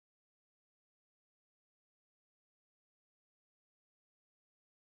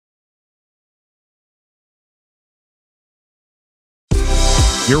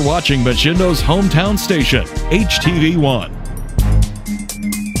You're watching Machindo's hometown station, HTV1.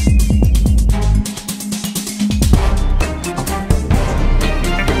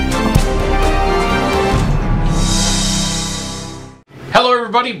 Hello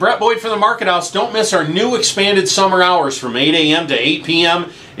everybody, Brett Boyd from the Market House. Don't miss our new expanded summer hours from 8 a.m. to 8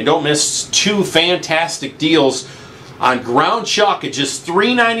 p.m. And don't miss two fantastic deals on ground chuck at just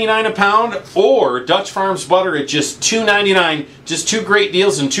 $3.99 a pound or Dutch Farms butter at just $2.99. Just two great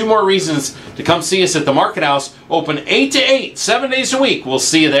deals and two more reasons to come see us at the Market House. Open 8 to 8, 7 days a week. We'll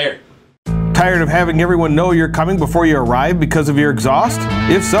see you there. Tired of having everyone know you're coming before you arrive because of your exhaust?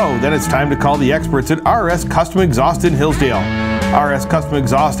 If so, then it's time to call the experts at RS Custom Exhaust in Hillsdale. RS Custom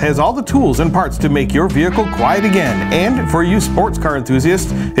Exhaust has all the tools and parts to make your vehicle quiet again. And for you sports car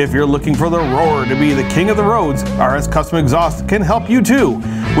enthusiasts, if you're looking for the roar to be the king of the roads, RS Custom Exhaust can help you too.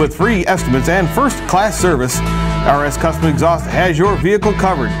 With free estimates and first-class service, RS Custom Exhaust has your vehicle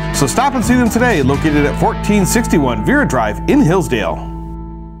covered. So stop and see them today, located at 1461 Vera Drive in Hillsdale.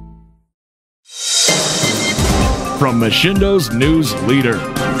 From Machindo's news leader,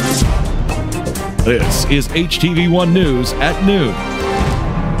 this is HTV1 News at noon.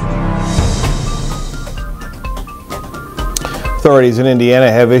 Authorities in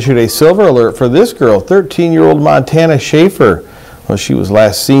Indiana have issued a silver alert for this girl, 13-year-old Montana Schaefer. Well, she was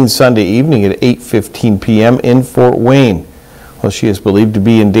last seen Sunday evening at 8:15 p.m. in Fort Wayne. Well, she is believed to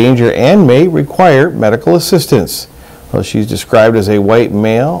be in danger and may require medical assistance. Well, she's described as a white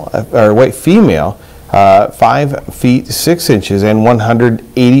female, 5 feet 6 inches and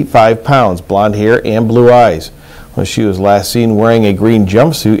 185 pounds, blonde hair and blue eyes. Well, she was last seen wearing a green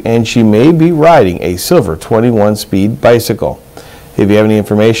jumpsuit and she may be riding a silver 21-speed bicycle. If you have any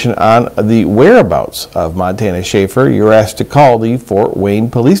information on the whereabouts of Montana Schaefer, you're asked to call the Fort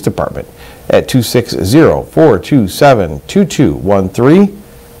Wayne Police Department at 260-427-2213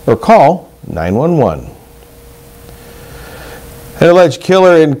 or call 911. An alleged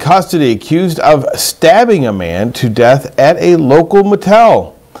killer in custody accused of stabbing a man to death at a local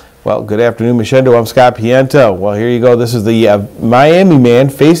motel. Well, good afternoon, Machindo. I'm Scott Pienta. Well, here you go. This is the Miami man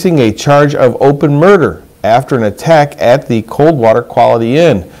facing a charge of open murder after an attack at the Coldwater Quality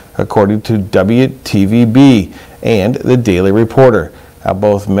Inn, according to WTVB and the Daily Reporter. Now,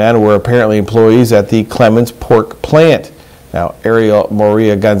 both men were apparently employees at the Clemens Pork Plant. Now, Ariel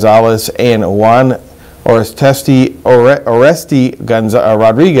Maria Gonzalez and Juan Oresti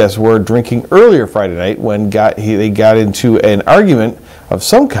Rodriguez were drinking earlier Friday night when they got into an argument of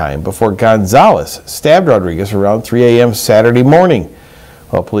some kind before Gonzalez stabbed Rodriguez around 3 a.m. Saturday morning.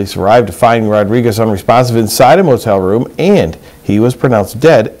 Well, police arrived to find Rodriguez unresponsive inside a motel room, and he was pronounced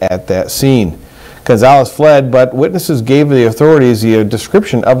dead at that scene. Gonzalez fled, but witnesses gave the authorities the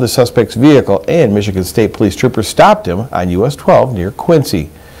description of the suspect's vehicle, and Michigan State Police troopers stopped him on US 12 near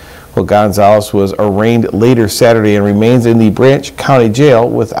Quincy. Well, Gonzalez was arraigned later Saturday and remains in the Branch County Jail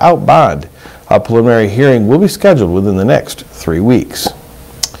without bond. A preliminary hearing will be scheduled within the next 3 weeks.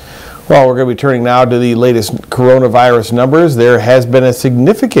 Well, we're going to be turning now to the latest coronavirus numbers. There has been a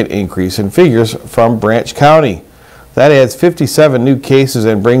significant increase in figures from Branch County. That adds 57 new cases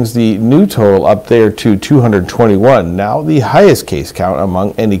and brings the new total up there to 221, now the highest case count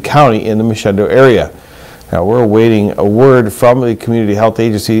among any county in the Machindo area. Now, we're awaiting a word from the Community Health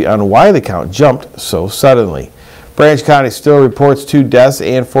Agency on why the count jumped so suddenly. Branch County still reports 2 deaths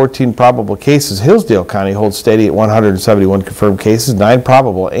and 14 probable cases. Hillsdale County holds steady at 171 confirmed cases, 9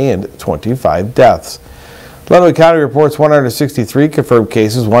 probable, and 25 deaths. Ludwig County reports 163 confirmed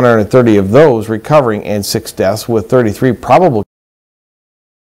cases, 130 of those recovering, and 6 deaths, with 33 probable.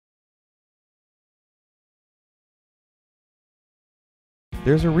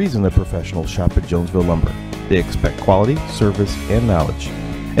 There's a reason that professionals shop at Jonesville Lumber. They expect quality, service, and knowledge.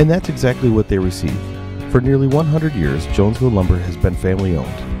 And that's exactly what they receive. For nearly 100 years, Jonesville Lumber has been family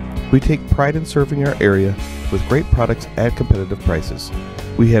owned. We take pride in serving our area with great products at competitive prices.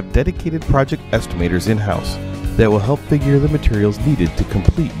 We have dedicated project estimators in-house that will help figure the materials needed to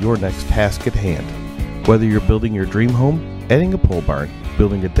complete your next task at hand. Whether you're building your dream home, adding a pole barn,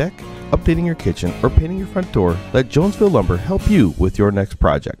 building a deck, updating your kitchen, or painting your front door, let Jonesville Lumber help you with your next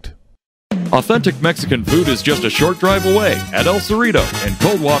project. Authentic Mexican food is just a short drive away at El Cerrito in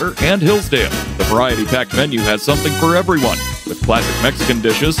Coldwater and Hillsdale. The variety-packed menu has something for everyone, with classic Mexican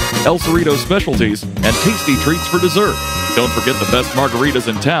dishes, El Cerrito specialties, and tasty treats for dessert. Don't forget the best margaritas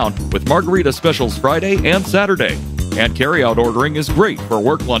in town with margarita specials Friday and Saturday. And carry-out ordering is great for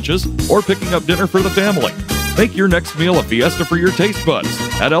work lunches or picking up dinner for the family. Make your next meal a fiesta for your taste buds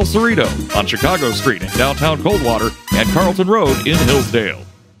at El Cerrito on Chicago Street in downtown Coldwater and Carlton Road in Hillsdale.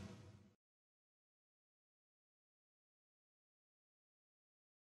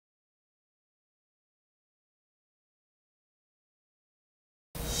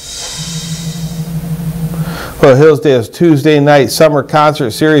 Well, Hillsdale's Tuesday night summer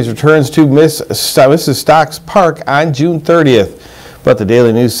concert series returns to Mrs. Stocks Park on June 30th. But the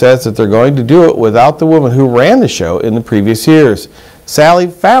Daily News says that they're going to do it without the woman who ran the show in the previous years, Sally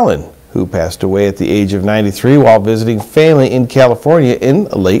Fallon, who passed away at the age of 93 while visiting family in California in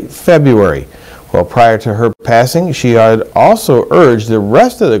late February. Well, prior to her passing, she had also urged the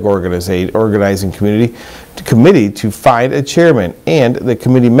rest of the organizing committee to find a chairman, and the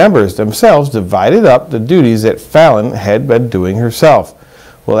committee members themselves divided up the duties that Fallon had been doing herself.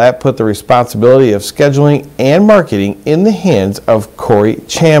 Well, that put the responsibility of scheduling and marketing in the hands of Corey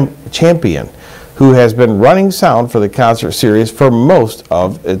Champion, who has been running sound for the concert series for most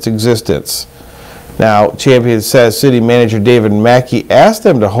of its existence. Now, Champion says City Manager David Mackey asked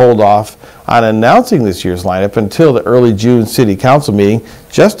them to hold off on announcing this year's lineup until the early June City Council meeting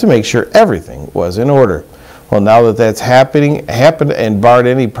just to make sure everything was in order. Well, now that that's happened and barred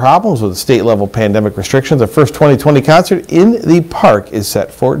any problems with state-level pandemic restrictions, the first 2020 concert in the park is set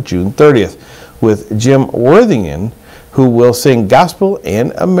for June 30th with Jim Worthington, who will sing gospel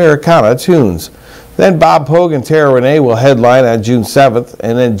and Americana tunes. Then Bob Pogue and Tara Renee will headline on June 7th,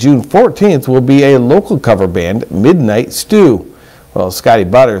 and then June 14th will be a local cover band, Midnight Stew. Well, Scotty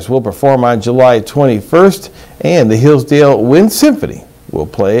Butters will perform on July 21st, and the Hillsdale Wind Symphony will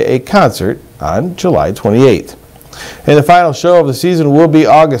play a concert on July 28th. And the final show of the season will be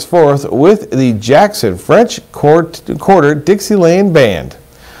August 4th with the Jackson French Quarter Dixieland Band.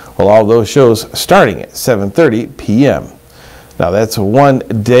 Well, all those shows starting at 7:30 p.m. Now, that's one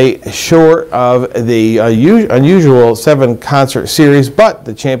day short of the unusual 7-concert series, but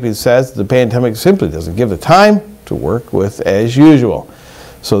the Champion says the pandemic simply doesn't give the time to work with as usual.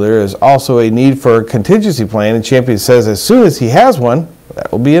 So there is also a need for a contingency plan, and Champion says as soon as he has one,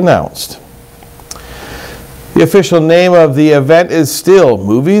 that will be announced. The official name of the event is still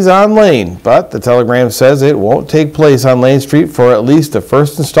Movies on Lane, but the Telegram says it won't take place on Lane Street for at least the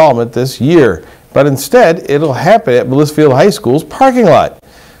first installment this year, but instead it'll happen at Blissfield High School's parking lot.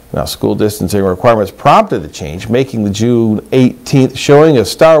 Now, school distancing requirements prompted the change, making the June 18th showing of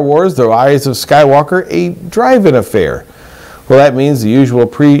Star Wars: The Rise of Skywalker a drive-in affair. Well, that means the usual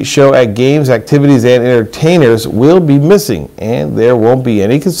pre-show at games, activities, and entertainers will be missing, and there won't be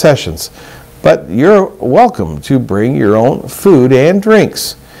any concessions. But you're welcome to bring your own food and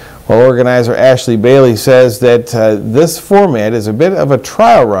drinks. Well, organizer Ashley Bailey says that this format is a bit of a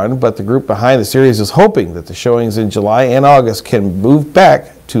trial run, but the group behind the series is hoping that the showings in July and August can move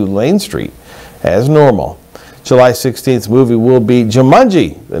back to Lane Street as normal. July 16th movie will be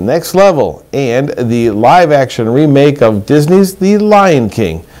Jumanji: The Next Level, and the live-action remake of Disney's The Lion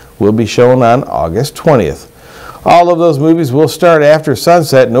King will be shown on August 20th. All of those movies will start after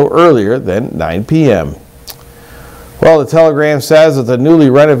sunset, no earlier than 9 p.m. Well, the Telegram says that the newly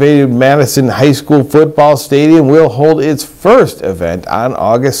renovated Madison High School football stadium will hold its first event on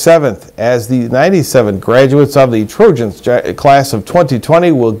August 7th, as the 97 graduates of the Trojans class of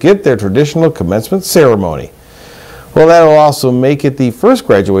 2020 will get their traditional commencement ceremony. Well, that will also make it the first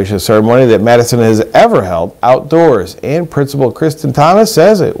graduation ceremony that Madison has ever held outdoors, and Principal Kristen Thomas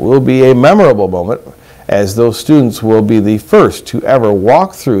says it will be a memorable moment, as those students will be the first to ever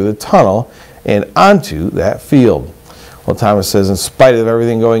walk through the tunnel and onto that field. Well, Thomas says in spite of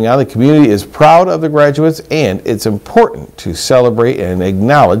everything going on, the community is proud of the graduates, and it's important to celebrate and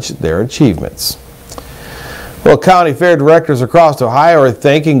acknowledge their achievements. Well, county fair directors across Ohio are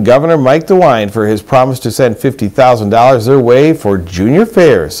thanking Governor Mike DeWine for his promise to send $50,000 their way for junior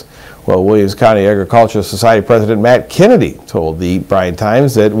fairs. Well, Williams County Agricultural Society President Matt Kennedy told the Bryan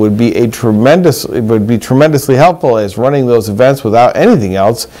Times that it would be tremendously helpful, as running those events without anything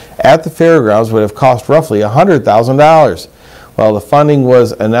else at the fairgrounds would have cost roughly $100,000. Well, the funding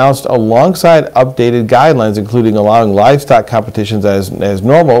was announced alongside updated guidelines, including allowing livestock competitions as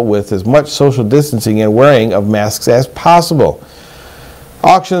normal, with as much social distancing and wearing of masks as possible.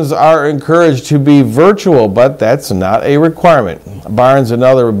 Auctions are encouraged to be virtual, but that's not a requirement. Barns and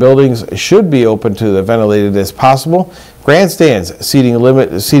other buildings should be open to the ventilated as possible. Grandstands seating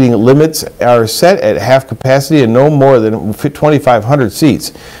limits are set at half capacity and no more than 2,500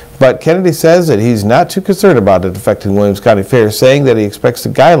 seats. But Kennedy says that he's not too concerned about it affecting Williams County Fair, saying that he expects the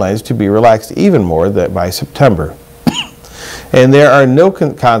guidelines to be relaxed even more by September. And there are no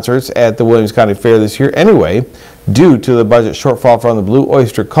concerts at the Williams County Fair this year anyway, due to the budget shortfall from the Blue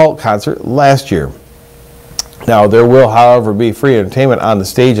Oyster Cult concert last year. Now, there will, however, be free entertainment on the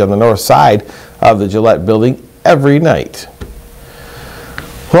stage on the north side of the Gillette building every night.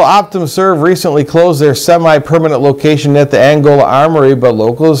 Well, OptumServe recently closed their semi-permanent location at the Angola Armory, but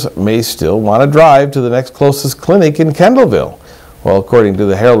locals may still want to drive to the next closest clinic in Kendallville. Well, according to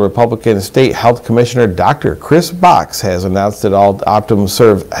the Herald, Republican State Health Commissioner Dr. Chris Box has announced that all Optum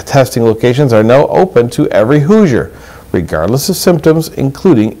Serve testing locations are now open to every Hoosier, regardless of symptoms,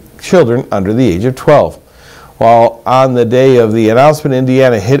 including children under the age of 12. While on the day of the announcement,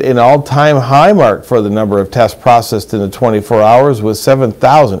 Indiana hit an all-time high mark for the number of tests processed in the 24 hours, with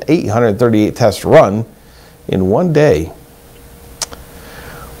 7,838 tests run in one day.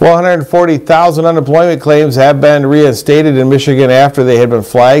 Well, 140,000 unemployment claims have been reinstated in Michigan after they had been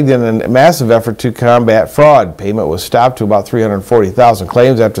flagged in a massive effort to combat fraud. Payment was stopped to about 340,000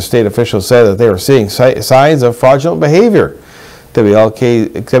 claims after state officials said that they were seeing signs of fraudulent behavior.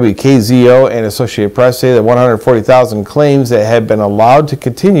 WKZO and Associated Press say that 140,000 claims that had been allowed to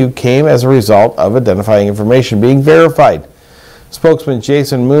continue came as a result of identifying information being verified. Spokesman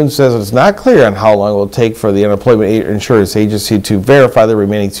Jason Moon says it's not clear on how long it will take for the Unemployment Insurance Agency to verify the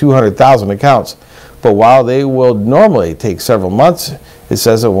remaining 200,000 accounts. But while they will normally take several months, it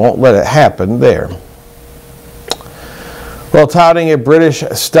says it won't let it happen there. Well, touting a British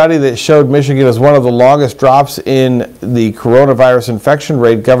study that showed Michigan as one of the longest drops in the coronavirus infection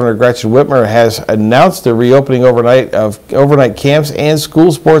rate, Governor Gretchen Whitmer has announced the reopening overnight camps and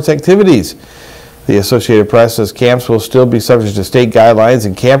school sports activities. The Associated Press says camps will still be subject to state guidelines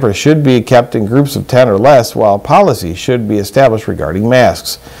and campers should be kept in groups of 10 or less, while policy should be established regarding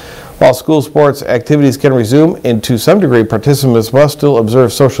masks. While school sports activities can resume, and to some degree participants must still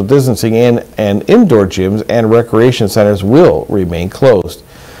observe social distancing, and indoor gyms and recreation centers will remain closed.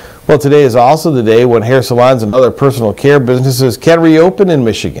 Well, today is also the day when hair salons and other personal care businesses can reopen in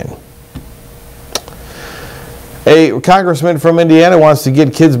Michigan. A congressman from Indiana wants to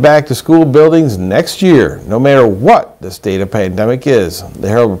get kids back to school buildings next year, no matter what the state of pandemic is. The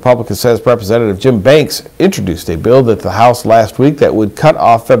Herald Republican says Representative Jim Banks introduced a bill at the House last week that would cut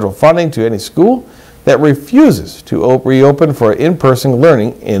off federal funding to any school that refuses to reopen for in-person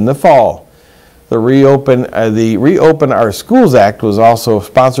learning in the fall. The Reopen Our Schools Act was also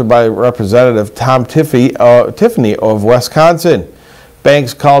sponsored by Representative Tom Tiffany of Wisconsin.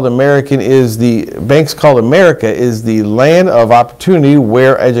 Banks called America is the land of opportunity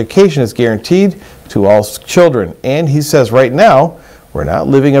where education is guaranteed to all children. And he says right now, we're not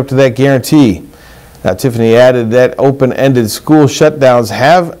living up to that guarantee. Now, Tiffany added that open-ended school shutdowns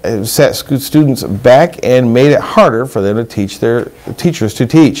have set students back and made it harder for them to teach their teachers to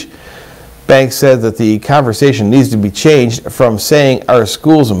teach. Banks said that the conversation needs to be changed from saying our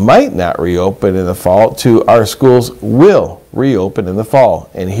schools might not reopen in the fall to our schools will reopen in the fall,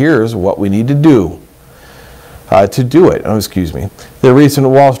 and here's what we need to do to do it. The recent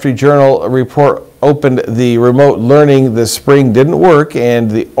Wall Street Journal report opened the remote learning this spring didn't work,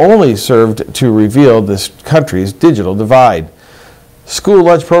 and they only served to reveal this country's digital divide. School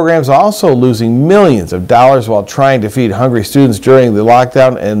lunch programs also losing millions of dollars while trying to feed hungry students during the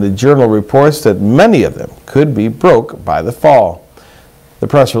lockdown, and the Journal reports that many of them could be broke by the fall. The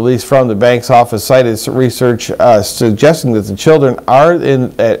press release from the bank's office cited research suggesting that the children are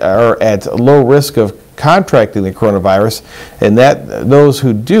at low risk of contracting the coronavirus, and that those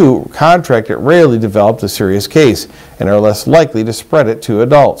who do contract it rarely develop a serious case and are less likely to spread it to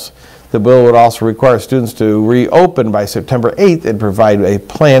adults. The bill would also require students to reopen by September 8th and provide a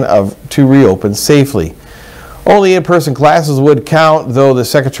plan to reopen safely. Only in-person classes would count, though the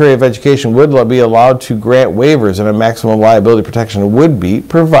Secretary of Education would be allowed to grant waivers and a maximum liability protection would be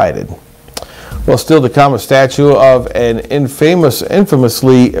provided. Well, still to come, a statue of an infamously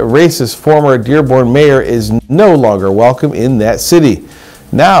racist former Dearborn mayor is no longer welcome in that city.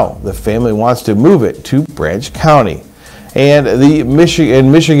 Now, the family wants to move it to Branch County. And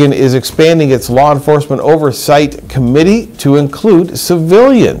Michigan is expanding its law enforcement oversight committee to include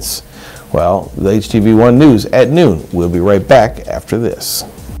civilians. Well, the HTV1 News at noon. We'll be right back after this.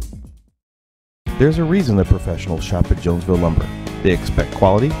 There's a reason that professionals shop at Jonesville Lumber. They expect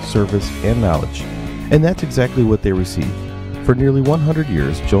quality, service, and knowledge. And that's exactly what they receive. For nearly 100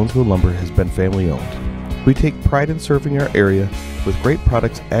 years, Jonesville Lumber has been family-owned. We take pride in serving our area with great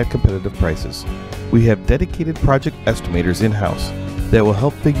products at competitive prices. We have dedicated project estimators in-house that will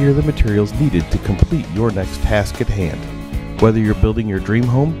help figure the materials needed to complete your next task at hand. Whether you're building your dream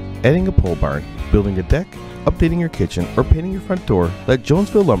home, adding a pole barn, building a deck, updating your kitchen, or painting your front door, let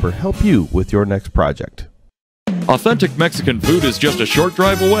Jonesville Lumber help you with your next project. Authentic Mexican food is just a short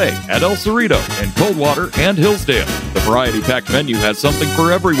drive away at El Cerrito in Coldwater and Hillsdale. The variety packed menu has something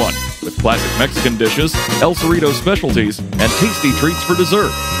for everyone, with classic Mexican dishes, El Cerrito specialties, and tasty treats for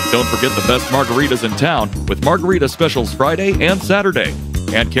dessert. Don't forget the best margaritas in town with margarita specials Friday and Saturday.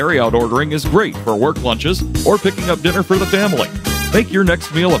 And carry-out ordering is great for work lunches or picking up dinner for the family. Make your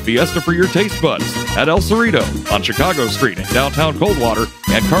next meal a fiesta for your taste buds at El Cerrito on Chicago Street in downtown Coldwater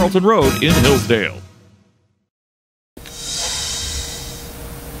and Carlton Road in Hillsdale.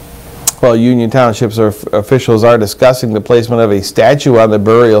 Well, Union Township's officials are discussing the placement of a statue on the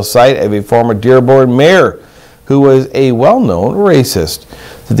burial site of a former Dearborn mayor who was a well-known racist.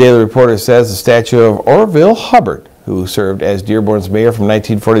 The Daily Reporter says the statue of Orville Hubbard, who served as Dearborn's mayor from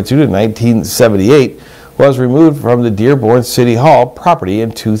 1942 to 1978, was removed from the Dearborn City Hall property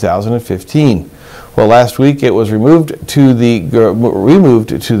in 2015. Well, last week it was removed to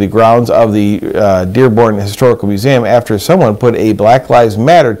the grounds of the Dearborn Historical Museum after someone put a Black Lives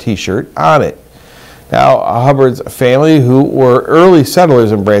Matter t-shirt on it. Now, Hubbard's family, who were early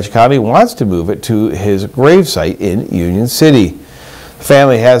settlers in Branch County, wants to move it to his gravesite in Union City. The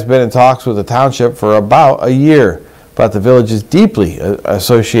family has been in talks with the township for about a year, but the village is deeply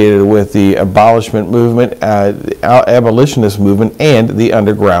associated with the abolitionist movement and the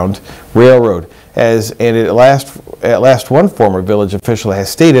Underground Railroad. At last one former village official has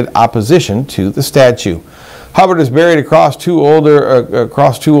stated opposition to the statue. Hubbard is buried across two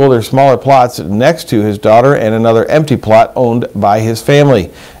older smaller plots next to his daughter and another empty plot owned by his family.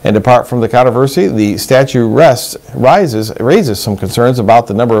 And apart from the controversy, the statue raises some concerns about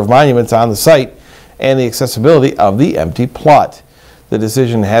the number of monuments on the site and the accessibility of the empty plot. The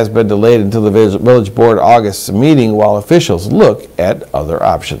decision has been delayed until the village board August meeting while officials look at other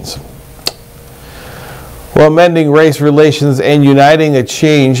options. Well, mending race relations and uniting a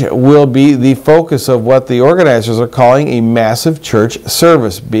change will be the focus of what the organizers are calling a massive church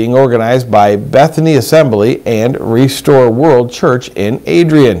service being organized by Bethany Assembly and Restore World Church in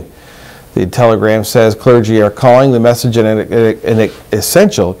Adrian. The Telegram says clergy are calling the message an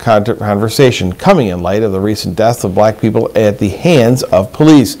essential conversation coming in light of the recent deaths of black people at the hands of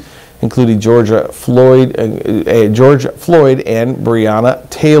police, including George Floyd and Breonna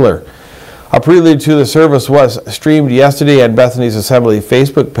Taylor. A prelude to the service was streamed yesterday on Bethany's Assembly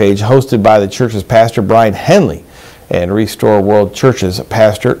Facebook page, hosted by the church's pastor Brian Henley and Restore World Church's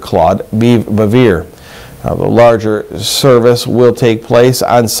pastor Claude Bevere. The larger service will take place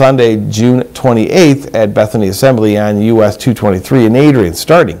on Sunday, June 28th at Bethany Assembly on US 223 in Adrian,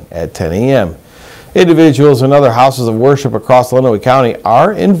 starting at 10 a.m. Individuals and other houses of worship across Illinois County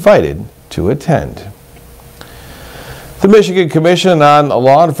are invited to attend. The Michigan Commission on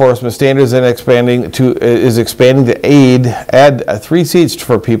Law Enforcement Standards is expanding to add 3 seats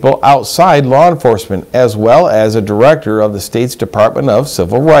for people outside law enforcement, as well as a director of the state's Department of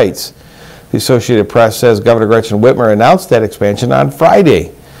Civil Rights. The Associated Press says Governor Gretchen Whitmer announced that expansion on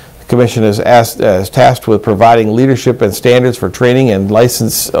Friday. The commission is tasked with providing leadership and standards for training and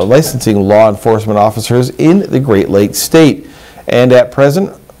licensing law enforcement officers in the Great Lakes State. And at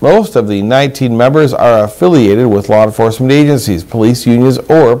present, most of the 19 members are affiliated with law enforcement agencies, police unions,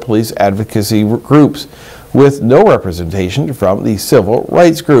 or police advocacy groups, with no representation from the civil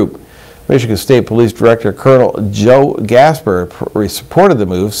rights group. Michigan State Police Director Colonel Joe Gasper supported the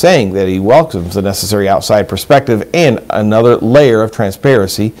move, saying that he welcomes the necessary outside perspective and another layer of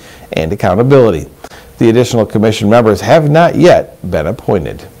transparency and accountability. The additional commission members have not yet been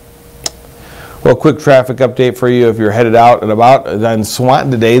appointed. Well, quick traffic update for you if you're headed out and about on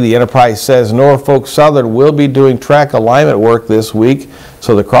Swanton today. The Enterprise says Norfolk Southern will be doing track alignment work this week,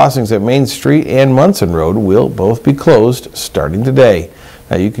 so the crossings at Main Street and Munson Road will both be closed starting today.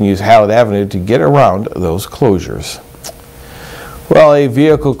 Now, you can use Hallett Avenue to get around those closures. Well, a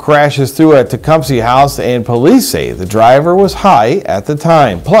vehicle crashes through a Tecumseh house, and police say the driver was high at the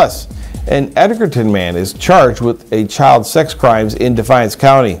time. Plus, an Edgerton man is charged with child sex crimes in Defiance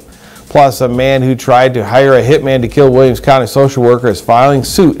County. Plus, a man who tried to hire a hitman to kill Williams County social worker is filing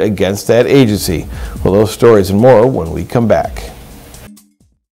suit against that agency. Well, those stories and more when we come back.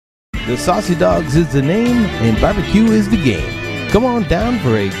 The Saucy Dogs is the name and barbecue is the game. Come on down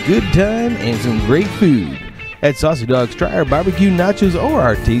for a good time and some great food. At Saucy Dogs, try our barbecue nachos or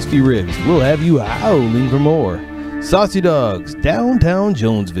our tasty ribs. We'll have you howling for more. Saucy Dogs, downtown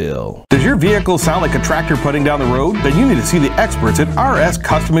Jonesville. Does your vehicle sound like a tractor putting down the road? Then you need to see the experts at RS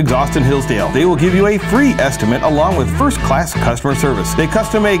Custom Exhaust in Hillsdale. They will give you a free estimate along with first-class customer service. They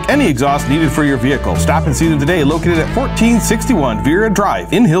custom make any exhaust needed for your vehicle. Stop and see them today, located at 1461 Vera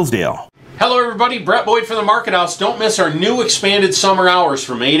Drive in Hillsdale. Hello everybody, Brett Boyd from the Market House. Don't miss our new expanded summer hours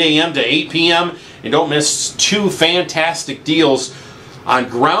from 8 a.m. to 8 p.m. And don't miss 2 fantastic deals on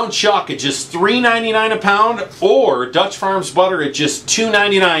ground chuck at just $3.99 a pound or Dutch Farms butter at just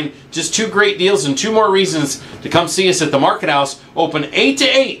 $2.99. Just 2 great deals and 2 more reasons to come see us at the Market House. Open 8 to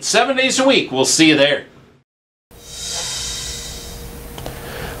 8, 7 days a week. We'll see you there.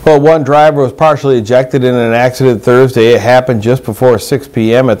 Well, one driver was partially ejected in an accident Thursday. It happened just before 6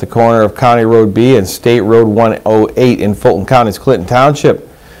 p.m. at the corner of County Road B and State Road 108 in Fulton County's Clinton Township.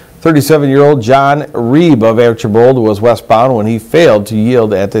 37-year-old John Reeb of Archibald was westbound when he failed to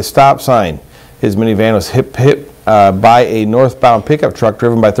yield at the stop sign. His minivan was hit by a northbound pickup truck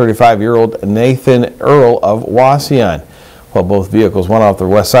driven by 35-year-old Nathan Earl of Wauseon. While both vehicles went off the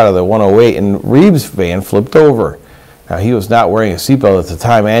west side of the 108 and Reeb's van flipped over. Now, he was not wearing a seatbelt at the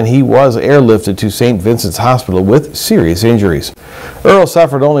time, and he was airlifted to St. Vincent's Hospital with serious injuries. Earl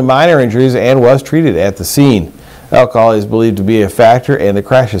suffered only minor injuries and was treated at the scene. Alcohol is believed to be a factor, and the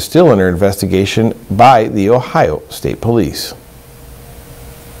crash is still under investigation by the Ohio State Police.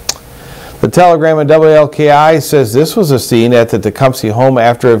 The Telegram and WLKI says this was a scene at the Tecumseh home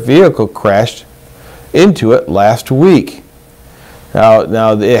after a vehicle crashed into it last week.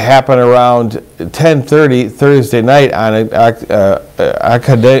 Now it happened around 10:30 Thursday night on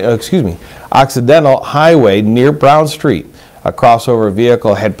Occidental Highway near Brown Street. A crossover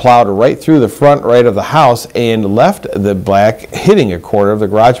vehicle had plowed right through the front right of the house and left the black, hitting a corner of the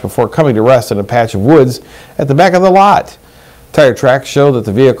garage before coming to rest in a patch of woods at the back of the lot. Tire tracks show that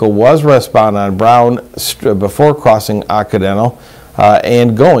the vehicle was westbound on Brown before crossing Occidental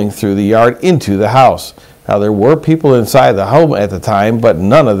and going through the yard into the house. Now, there were people inside the home at the time, but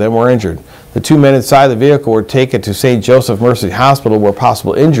none of them were injured. The two men inside the vehicle were taken to St. Joseph Mercy Hospital where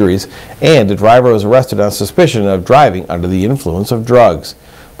possible injuries, and the driver was arrested on suspicion of driving under the influence of drugs.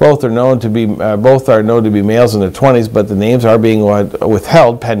 Both are known to be males in their 20s, but the names are being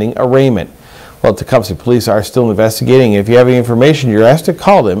withheld pending arraignment. Well, Tecumseh police are still investigating. If you have any information, you're asked to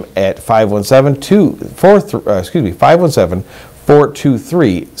call them at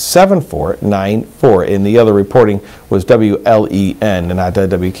 517-423-7494. And the other reporting was WLEN, not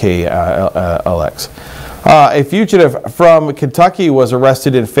WKLX. A fugitive from Kentucky was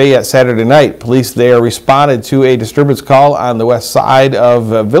arrested in Fayette Saturday night. Police there responded to a disturbance call on the west side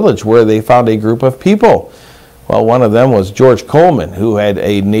of a village where they found a group of people. Well, one of them was George Coleman, who had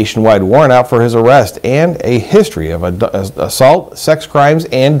a nationwide warrant out for his arrest and a history of assault, sex crimes,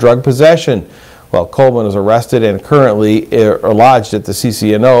 and drug possession. Well, Coleman was arrested and currently lodged at the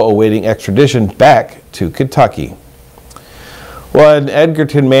CCNO awaiting extradition back to Kentucky. Well, an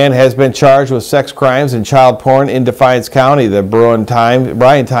Edgerton man has been charged with sex crimes and child porn in Defiance County. The Bryan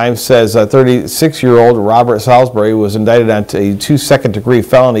Times says 36-year-old Robert Salisbury was indicted on two second-degree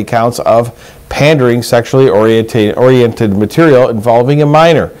felony counts of pandering sexually oriented material involving a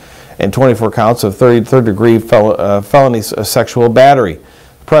minor and 24 counts of third-degree felony sexual battery.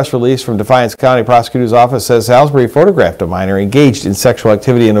 The press release from Defiance County Prosecutor's Office says Salisbury photographed a minor engaged in sexual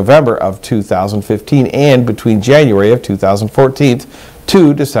activity in November of 2015 and between January of 2014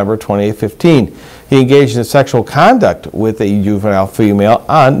 to December 2015. He engaged in sexual conduct with a juvenile female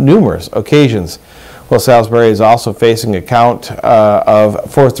on numerous occasions. Well, Salisbury is also facing a count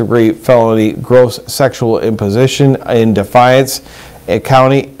of fourth-degree felony gross sexual imposition in Defiance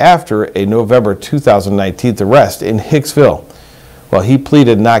County after a November 2019 arrest in Hicksville. Well, he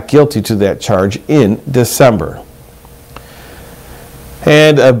pleaded not guilty to that charge in December.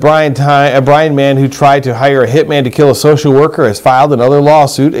 And a Bryan man who tried to hire a hitman to kill a social worker has filed another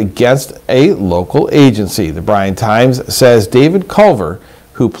lawsuit against a local agency. The Bryan Times says David Culver,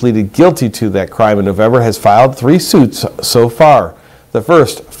 who pleaded guilty to that crime in November, has filed 3 suits so far. The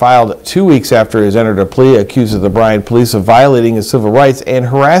first, filed 2 weeks after he entered a plea, accuses the Bryan police of violating his civil rights and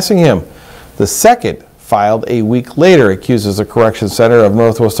harassing him. The second, filed a week later, accuses the Correction Center of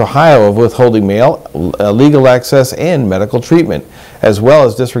Northwest Ohio of withholding mail, legal access, and medical treatment, as well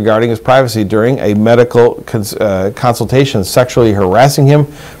as disregarding his privacy during a medical consultation, sexually harassing him,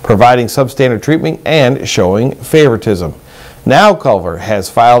 providing substandard treatment, and showing favoritism. Now Culver has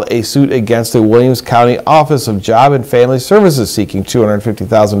filed a suit against the Williams County Office of Job and Family Services seeking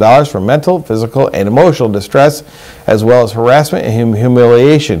 $250,000 for mental, physical, and emotional distress, as well as harassment and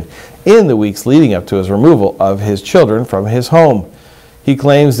humiliation in the weeks leading up to his removal of his children from his home. He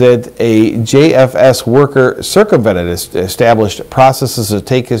claims that a JFS worker circumvented established processes to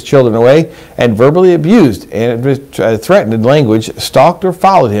take his children away and verbally abused and threatened in language, stalked or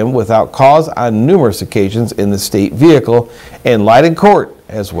followed him without cause on numerous occasions in the state vehicle and lied in court,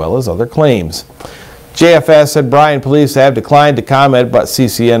 as well as other claims. JFS and Bryan police have declined to comment, but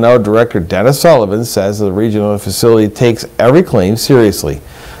CCNO Director Dennis Sullivan says the regional facility takes every claim seriously.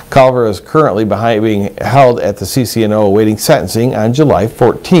 Culver is currently being held at the CCNO awaiting sentencing on July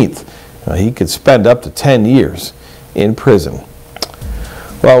 14th. He could spend up to 10 years in prison.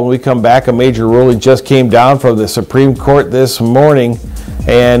 Well, when we come back, a major ruling just came down from the Supreme Court this morning,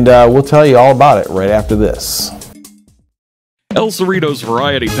 and we'll tell you all about it right after this. El Cerrito's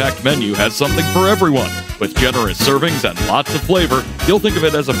variety-packed menu has something for everyone. With generous servings and lots of flavor, you'll think of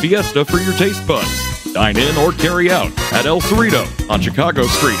it as a fiesta for your taste buds. Dine in or carry out at El Cerrito on Chicago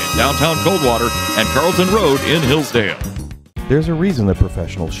Street in downtown Coldwater and Carlton Road in Hillsdale. There's a reason that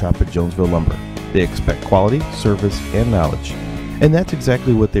professionals shop at Jonesville Lumber. They expect quality, service, and knowledge. And that's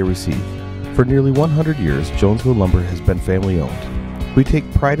exactly what they receive. For nearly 100 years, Jonesville Lumber has been family-owned. We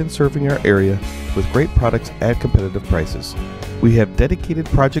take pride in serving our area with great products at competitive prices. We have dedicated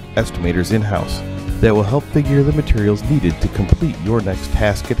project estimators in-house that will help figure the materials needed to complete your next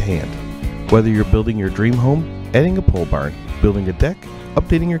task at hand. Whether you're building your dream home, adding a pole barn, building a deck,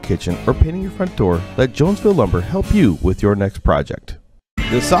 updating your kitchen, or painting your front door, let Jonesville Lumber help you with your next project.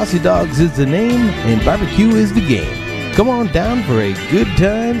 The Saucy Dogs is the name and barbecue is the game. Come on down for a good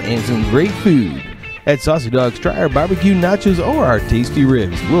time and some great food. At Saucy Dogs, try our barbecue nachos or our tasty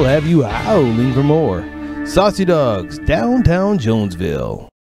ribs. We'll have you howling for more. Saucy Dogs, downtown Jonesville.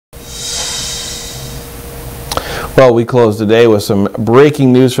 Well, we close today with some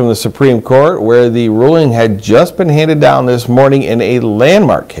breaking news from the Supreme Court, where the ruling had just been handed down this morning in a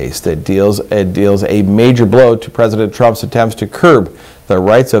landmark case that deals a major blow to President Trump's attempts to curb the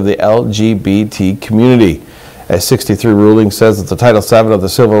rights of the LGBT community. A 63 ruling says that the Title VII of the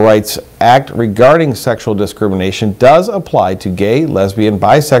Civil Rights Act regarding sexual discrimination does apply to gay, lesbian,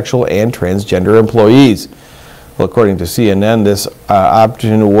 bisexual, and transgender employees. Well, according to CNN, this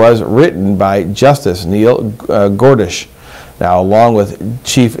option was written by Justice Neil Gorsuch. Now, along with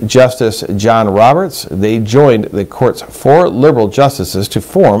Chief Justice John Roberts, they joined the court's 4 liberal justices to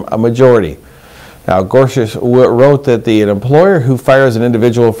form a majority. Now, Gorsuch wrote that an employer who fires an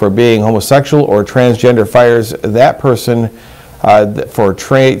individual for being homosexual or transgender fires that person for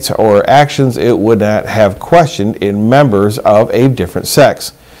traits or actions it would not have questioned in members of a different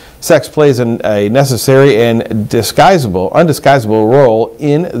sex. Sex plays a necessary and undisguisable role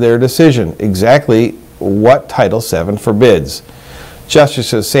in their decision, exactly what Title VII forbids.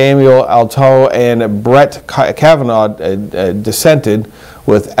 Justices Samuel Alito and Brett Kavanaugh dissented,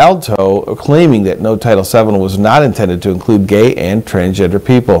 with Alito claiming that no Title VII was not intended to include gay and transgender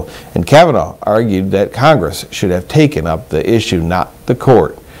people, and Kavanaugh argued that Congress should have taken up the issue, not the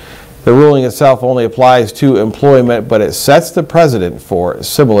court. The ruling itself only applies to employment, but it sets the precedent for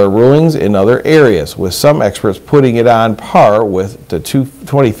similar rulings in other areas, with some experts putting it on par with the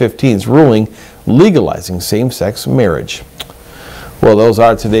 2015's ruling legalizing same-sex marriage. Well, those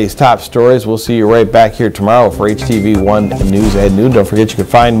are today's top stories. We'll see you right back here tomorrow for HTV1 News at noon. Don't forget you can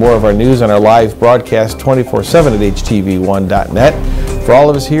find more of our news on our live broadcast 24/7 at htv1.net. For all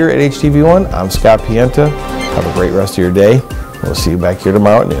of us here at HTV1, I'm Scott Pienta. Have a great rest of your day. We'll see you back here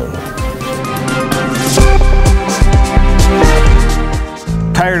tomorrow at noon.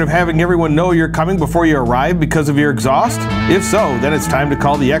 Tired of having everyone know you're coming before you arrive because of your exhaust? If so, then it's time to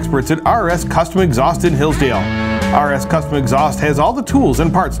call the experts at RS Custom Exhaust in Hillsdale. RS Custom Exhaust has all the tools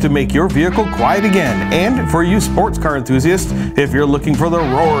and parts to make your vehicle quiet again. And for you sports car enthusiasts, if you're looking for the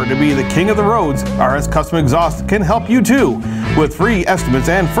roar to be the king of the roads, RS Custom Exhaust can help you too. With free estimates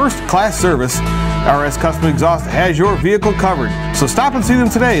and first-class service, RS Custom Exhaust has your vehicle covered. So stop and see them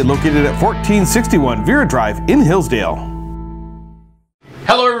today, located at 1461 Vera Drive in Hillsdale.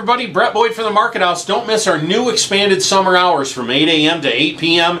 Hello everybody, Brett Boyd from the Market House. Don't miss our new expanded summer hours from 8 a.m. to 8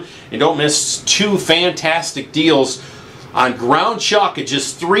 p.m. And don't miss 2 fantastic deals on ground chuck at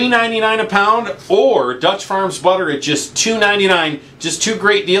just $3.99 a pound or Dutch Farms butter at just $2.99. Just 2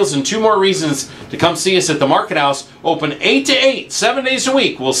 great deals and 2 more reasons to come see us at the Market House. Open 8 to 8, 7 days a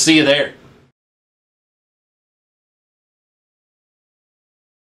week. We'll see you there.